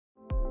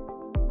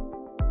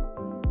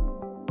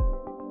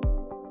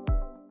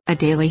A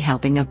daily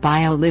helping of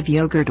BioLive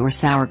yogurt or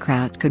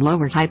sauerkraut could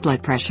lower high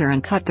blood pressure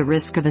and cut the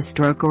risk of a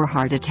stroke or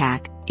heart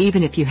attack,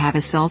 even if you have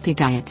a salty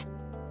diet.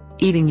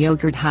 Eating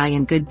yogurt high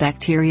in good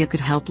bacteria could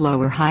help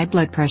lower high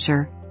blood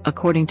pressure,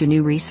 according to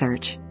new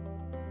research.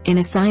 In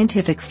a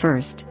scientific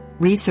first,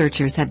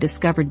 researchers have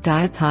discovered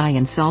diets high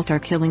in salt are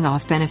killing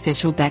off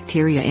beneficial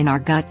bacteria in our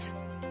guts.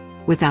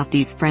 Without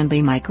these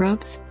friendly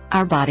microbes,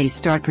 our bodies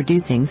start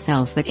producing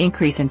cells that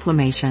increase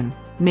inflammation,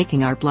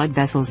 making our blood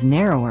vessels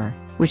narrower,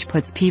 which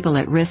puts people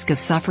at risk of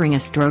suffering a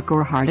stroke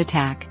or heart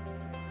attack.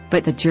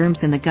 But the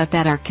germs in the gut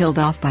that are killed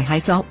off by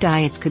high-salt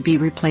diets could be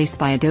replaced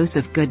by a dose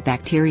of good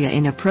bacteria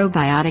in a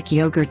probiotic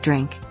yogurt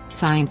drink,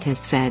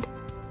 scientists said.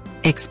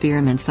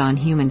 Experiments on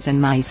humans and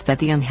mice fed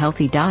the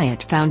unhealthy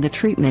diet found the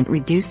treatment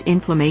reduced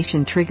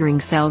inflammation triggering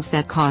cells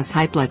that cause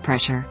high blood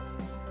pressure.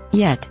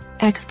 Yet,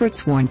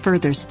 experts warn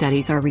further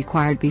studies are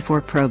required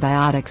before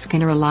probiotics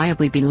can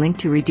reliably be linked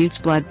to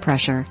reduced blood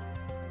pressure.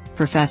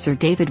 Professor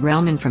David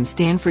Relman from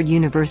Stanford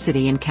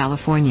University in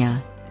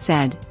California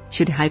said,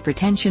 "Should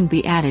hypertension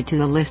be added to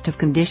the list of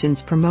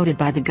conditions promoted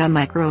by the gut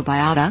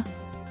microbiota?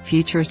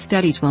 Future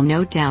studies will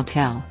no doubt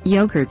tell.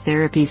 Yogurt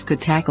therapies could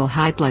tackle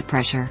high blood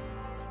pressure."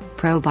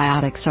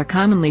 Probiotics are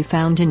commonly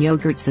found in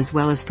yogurts as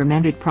well as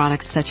fermented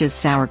products such as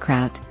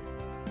sauerkraut.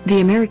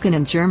 The American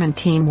and German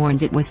team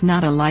warned it was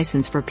not a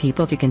license for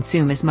people to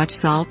consume as much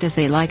salt as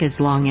they like as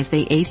long as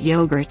they ate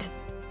yogurt.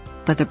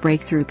 But the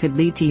breakthrough could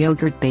lead to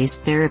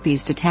yogurt-based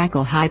therapies to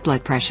tackle high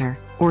blood pressure,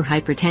 or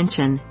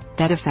hypertension,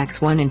 that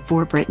affects 1 in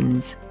 4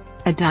 Britons.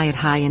 A diet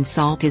high in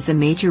salt is a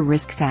major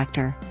risk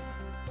factor.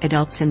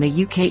 Adults in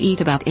the UK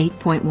eat about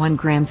 8.1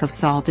 grams of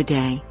salt a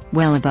day,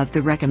 well above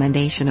the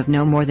recommendation of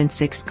no more than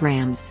 6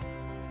 grams.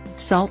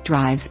 Salt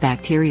drives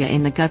bacteria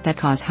in the gut that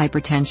cause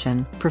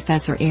hypertension.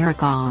 Professor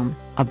Eric Alm,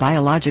 a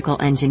biological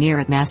engineer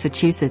at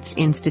Massachusetts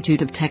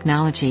Institute of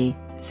Technology,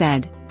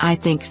 said, "I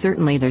think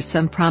certainly there's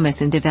some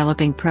promise in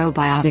developing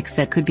probiotics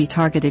that could be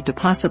targeted to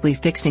possibly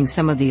fixing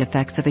some of the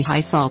effects of a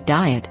high-salt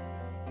diet.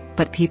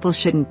 But people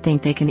shouldn't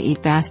think they can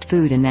eat fast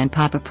food and then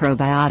pop a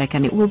probiotic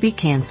and it will be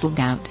cancelled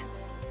out."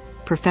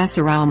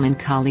 Professor Alm and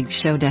colleagues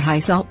showed a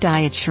high-salt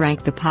diet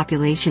shrank the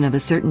population of a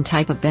certain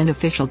type of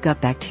beneficial gut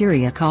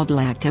bacteria called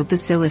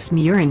Lactobacillus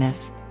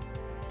murinus.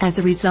 As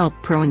a result,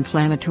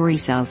 pro-inflammatory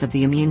cells of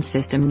the immune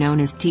system known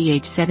as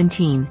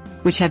Th17,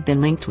 which have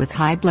been linked with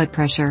high blood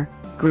pressure,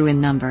 grew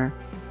in number.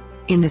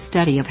 In the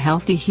study of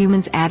healthy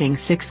humans, adding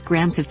 6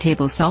 grams of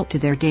table salt to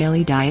their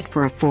daily diet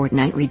for a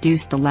fortnight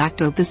reduced the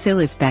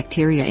lactobacillus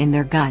bacteria in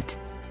their gut.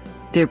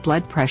 Their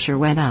blood pressure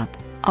went up,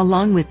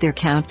 along with their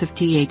counts of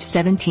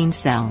Th17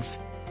 cells.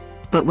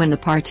 But when the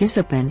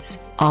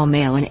participants, all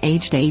male and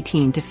aged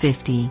 18 to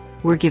 50,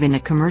 were given a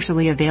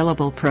commercially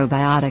available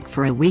probiotic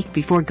for a week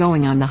before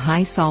going on the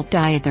high-salt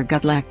diet, their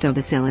gut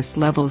lactobacillus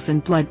levels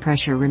and blood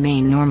pressure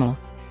remained normal.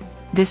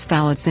 This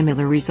followed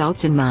similar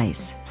results in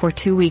mice. For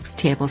 2 weeks,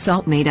 table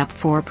salt made up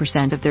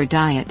 4% of their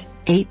diet,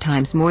 8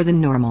 times more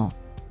than normal.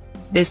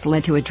 This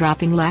led to a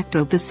drop in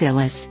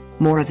lactobacillus,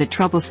 more of the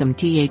troublesome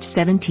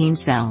Th17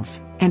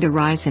 cells, and a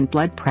rise in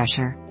blood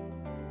pressure.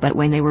 But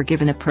when they were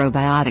given a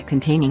probiotic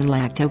containing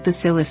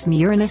Lactobacillus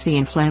murinus, the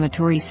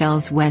inflammatory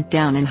cells went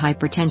down and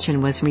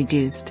hypertension was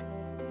reduced.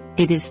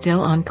 It is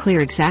still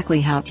unclear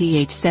exactly how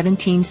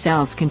Th17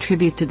 cells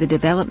contribute to the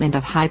development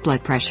of high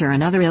blood pressure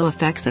and other ill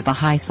effects of a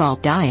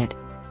high-salt diet.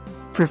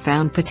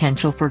 Profound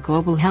potential for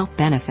global health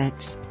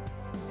benefits.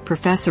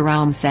 Professor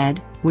Alm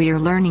said, "We are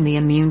learning the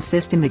immune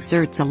system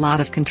exerts a lot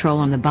of control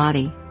on the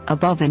body,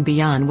 above and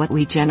beyond what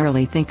we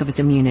generally think of as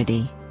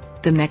immunity.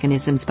 The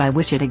mechanisms by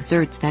which it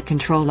exerts that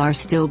control are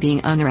still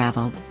being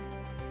unraveled.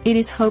 It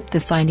is hoped the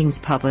findings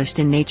published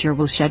in Nature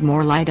will shed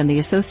more light on the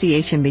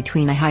association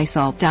between a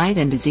high-salt diet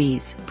and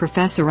disease."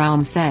 Professor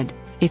Alm said,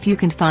 "If you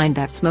can find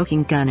that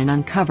smoking gun and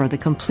uncover the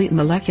complete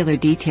molecular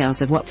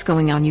details of what's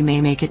going on, you may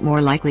make it more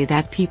likely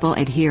that people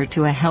adhere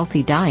to a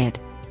healthy diet."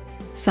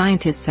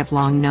 Scientists have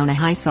long known a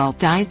high-salt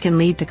diet can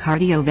lead to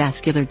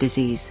cardiovascular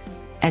disease.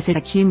 As it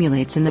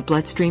accumulates in the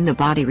bloodstream, the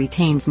body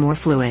retains more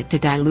fluid to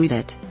dilute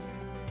it.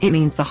 It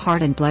means the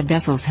heart and blood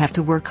vessels have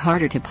to work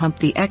harder to pump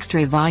the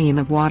extra volume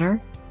of water.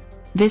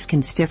 This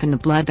can stiffen the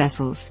blood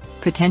vessels,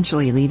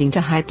 potentially leading to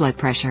high blood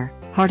pressure,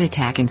 heart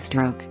attack and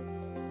stroke.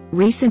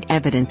 Recent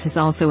evidence has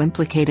also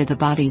implicated the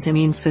body's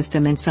immune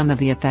system in some of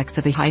the effects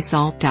of a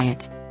high-salt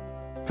diet.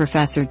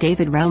 Professor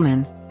David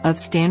Relman, of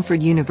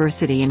Stanford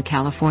University in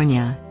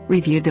California,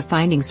 reviewed the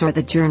findings for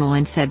the journal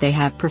and said they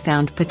have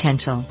profound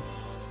potential.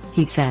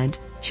 He said,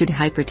 "Should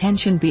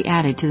hypertension be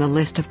added to the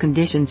list of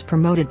conditions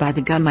promoted by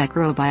the gut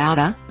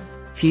microbiota?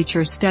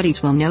 Future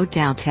studies will no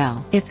doubt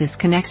tell. If this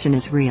connection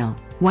is real,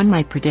 one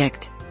might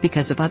predict,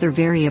 because of other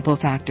variable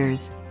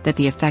factors, that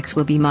the effects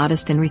will be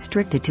modest and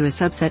restricted to a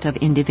subset of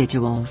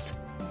individuals.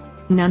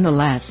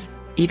 Nonetheless,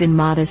 even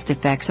modest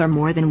effects are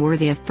more than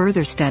worthy of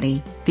further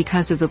study,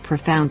 because of the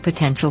profound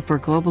potential for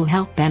global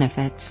health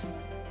benefits."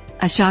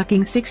 A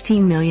shocking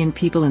 16 million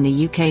people in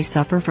the UK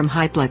suffer from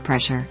high blood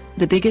pressure,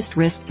 the biggest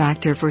risk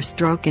factor for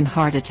stroke and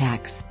heart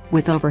attacks,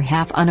 with over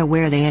half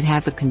unaware they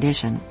have the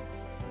condition.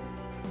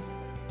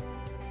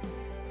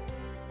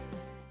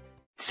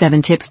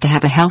 7 Tips to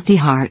have a healthy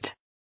heart.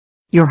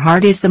 Your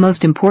heart is the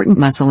most important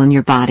muscle in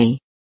your body.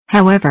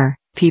 However,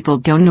 people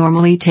don't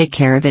normally take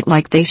care of it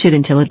like they should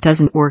until it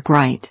doesn't work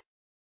right.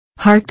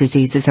 Heart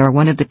diseases are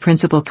one of the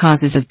principal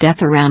causes of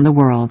death around the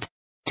world.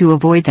 To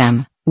avoid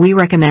them, we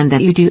recommend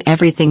that you do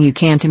everything you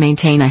can to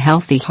maintain a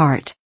healthy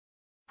heart.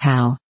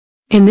 How?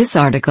 In this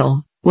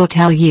article, we'll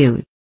tell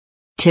you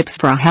tips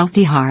for a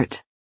healthy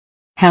heart.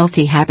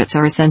 Healthy habits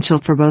are essential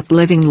for both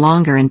living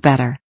longer and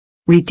better.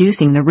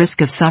 Reducing the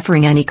risk of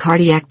suffering any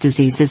cardiac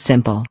disease is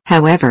simple.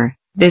 However,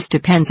 this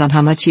depends on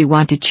how much you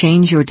want to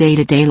change your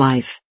day-to-day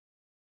life.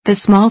 The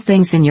small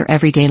things in your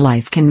everyday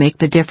life can make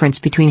the difference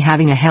between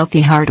having a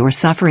healthy heart or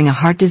suffering a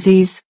heart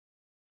disease.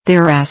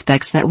 There are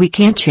aspects that we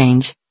can't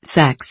change: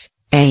 sex,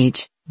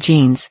 age,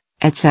 genes,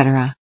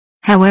 etc.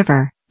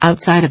 However,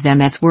 outside of them,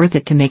 it's worth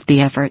it to make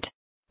the effort.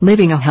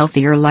 Living a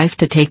healthier life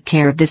to take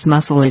care of this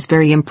muscle is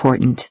very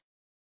important.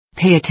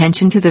 Pay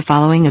attention to the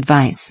following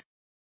advice.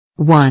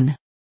 1.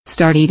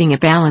 Start eating a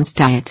balanced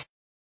diet.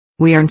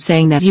 We aren't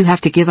saying that you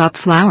have to give up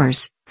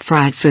flours,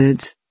 fried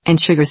foods, and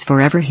sugars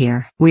forever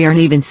here. We aren't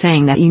even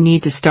saying that you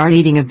need to start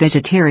eating a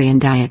vegetarian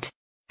diet.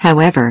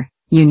 However,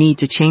 you need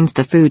to change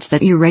the foods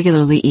that you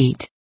regularly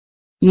eat.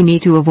 You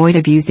need to avoid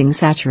abusing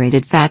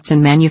saturated fats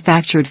and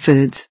manufactured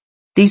foods.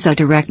 These are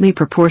directly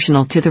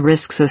proportional to the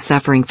risks of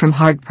suffering from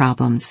heart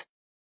problems.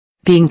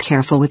 Being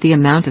careful with the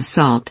amount of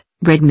salt,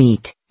 red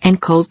meat,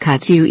 and cold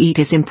cuts you eat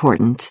is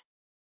important.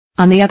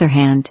 On the other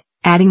hand,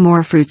 adding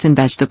more fruits and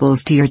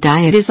vegetables to your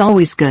diet is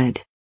always good.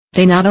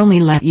 They not only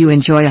let you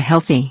enjoy a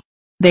healthy,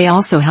 they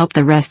also help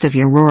the rest of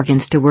your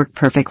organs to work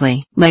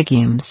perfectly.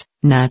 Legumes,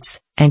 nuts,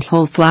 and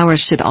whole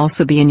flours should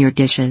also be in your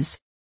dishes.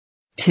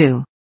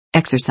 2.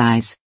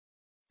 Exercise.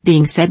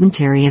 Being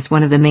sedentary is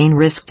one of the main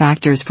risk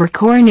factors for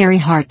coronary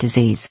heart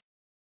disease.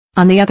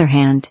 On the other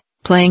hand,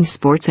 playing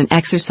sports and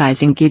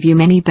exercising give you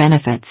many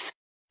benefits.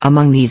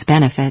 Among these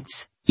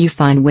benefits, you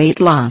find weight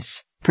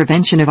loss,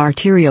 prevention of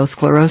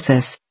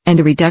arteriosclerosis, and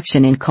a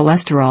reduction in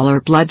cholesterol or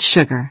blood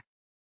sugar.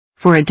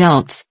 For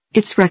adults,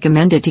 it's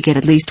recommended to get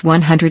at least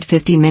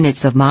 150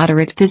 minutes of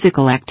moderate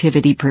physical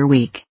activity per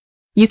week.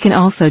 You can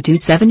also do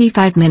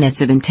 75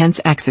 minutes of intense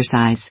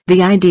exercise.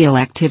 The ideal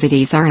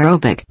activities are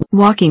aerobic,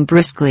 walking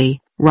briskly,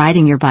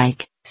 riding your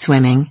bike,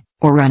 swimming,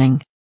 or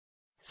running.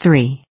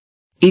 3.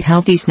 Eat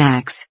healthy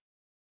snacks.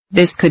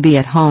 This could be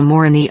at home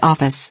or in the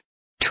office.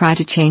 Try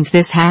to change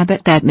this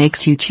habit that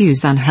makes you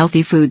choose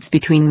unhealthy foods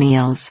between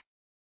meals.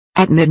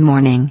 At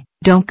mid-morning,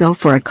 don't go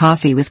for a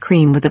coffee with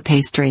cream with a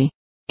pastry.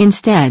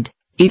 Instead,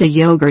 eat a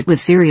yogurt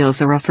with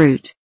cereals or a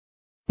fruit.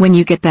 When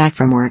you get back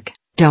from work,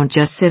 don't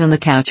just sit on the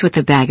couch with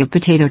a bag of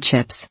potato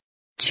chips.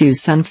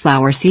 Choose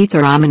sunflower seeds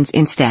or almonds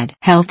instead.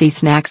 Healthy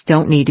snacks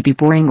don't need to be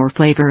boring or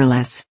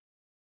flavorless.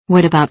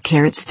 What about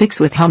carrot sticks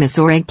with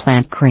hummus or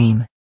eggplant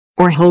cream?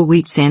 Or whole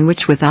wheat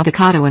sandwich with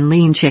avocado and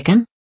lean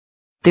chicken?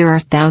 There are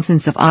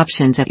thousands of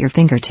options at your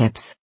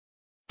fingertips.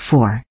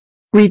 4.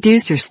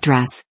 Reduce your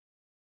stress.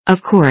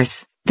 Of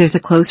course, there's a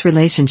close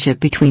relationship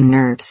between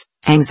nerves,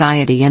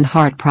 anxiety and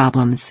heart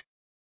problems.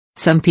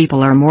 Some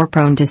people are more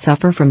prone to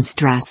suffer from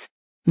stress.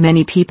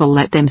 Many people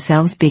let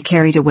themselves be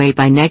carried away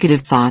by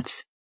negative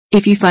thoughts.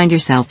 If you find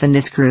yourself in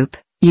this group,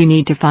 you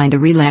need to find a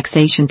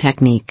relaxation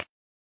technique.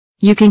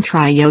 You can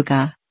try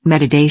yoga,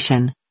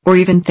 meditation, or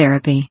even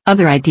therapy.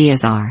 Other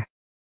ideas are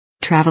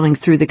traveling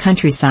through the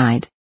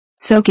countryside,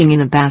 soaking in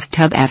a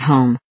bathtub at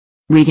home,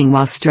 reading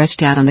while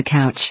stretched out on the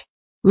couch,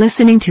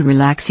 listening to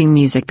relaxing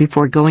music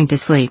before going to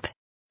sleep.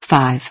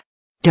 5.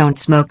 Don't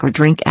smoke or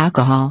drink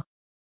alcohol.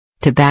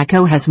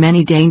 Tobacco has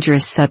many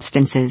dangerous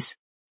substances.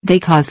 They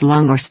cause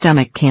lung or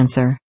stomach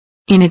cancer.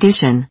 In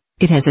addition,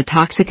 it has a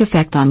toxic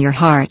effect on your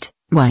heart,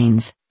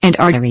 veins, and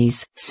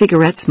arteries.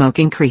 Cigarette smoke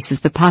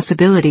increases the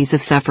possibilities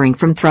of suffering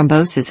from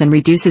thrombosis and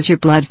reduces your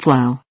blood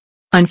flow.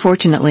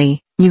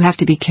 Unfortunately, you have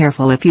to be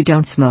careful if you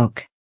don't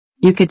smoke.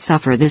 You could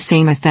suffer the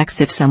same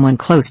effects if someone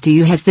close to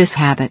you has this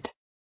habit.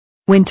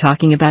 When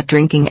talking about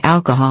drinking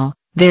alcohol,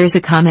 there's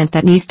a comment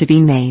that needs to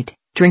be made.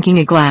 Drinking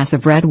a glass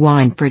of red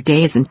wine per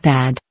day isn't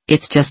bad,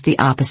 it's just the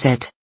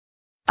opposite.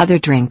 Other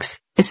drinks,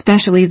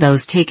 especially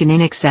those taken in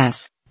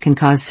excess, can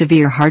cause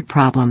severe heart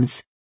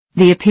problems.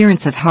 The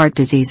appearance of heart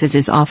diseases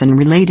is often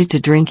related to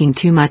drinking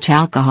too much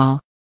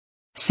alcohol.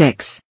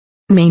 6.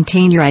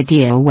 Maintain your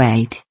ideal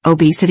weight.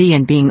 Obesity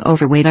and being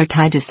overweight are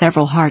tied to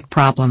several heart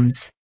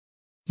problems.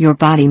 Your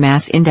body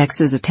mass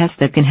index is a test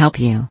that can help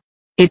you.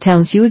 It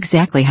tells you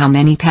exactly how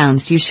many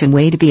pounds you should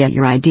weigh to be at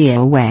your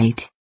ideal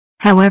weight.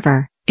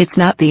 However, it's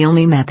not the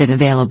only method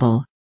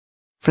available.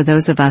 For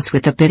those of us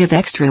with a bit of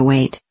extra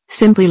weight,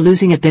 simply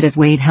losing a bit of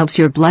weight helps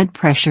your blood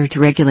pressure to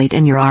regulate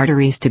and your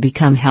arteries to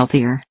become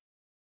healthier.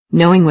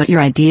 Knowing what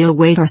your ideal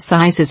weight or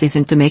size is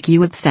isn't to make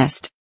you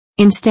obsessed.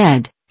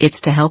 Instead,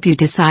 it's to help you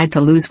decide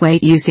to lose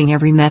weight using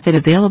every method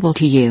available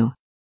to you.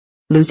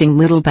 Losing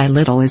little by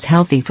little is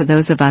healthy for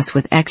those of us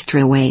with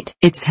extra weight.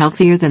 It's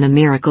healthier than a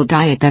miracle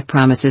diet that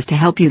promises to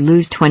help you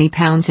lose 20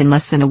 pounds in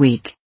less than a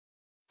week.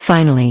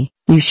 Finally,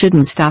 you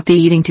shouldn't stop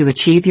eating to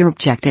achieve your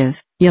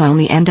objective, you'll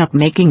only end up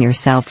making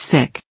yourself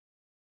sick.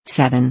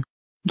 7.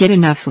 Get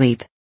enough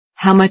sleep.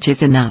 How much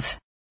is enough?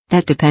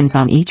 That depends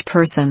on each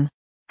person.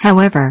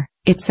 However,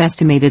 it's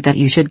estimated that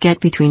you should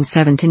get between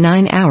 7 to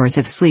 9 hours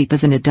of sleep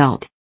as an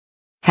adult.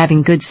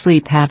 Having good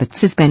sleep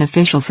habits is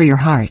beneficial for your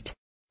heart.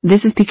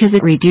 This is because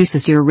it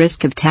reduces your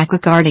risk of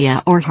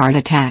tachycardia or heart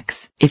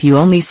attacks. If you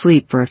only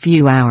sleep for a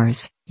few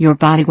hours, your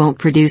body won't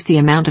produce the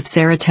amount of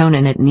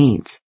serotonin it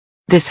needs.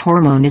 This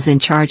hormone is in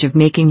charge of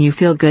making you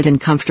feel good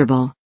and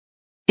comfortable.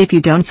 If you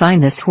don't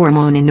find this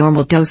hormone in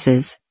normal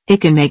doses,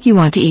 it can make you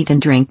want to eat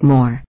and drink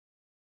more.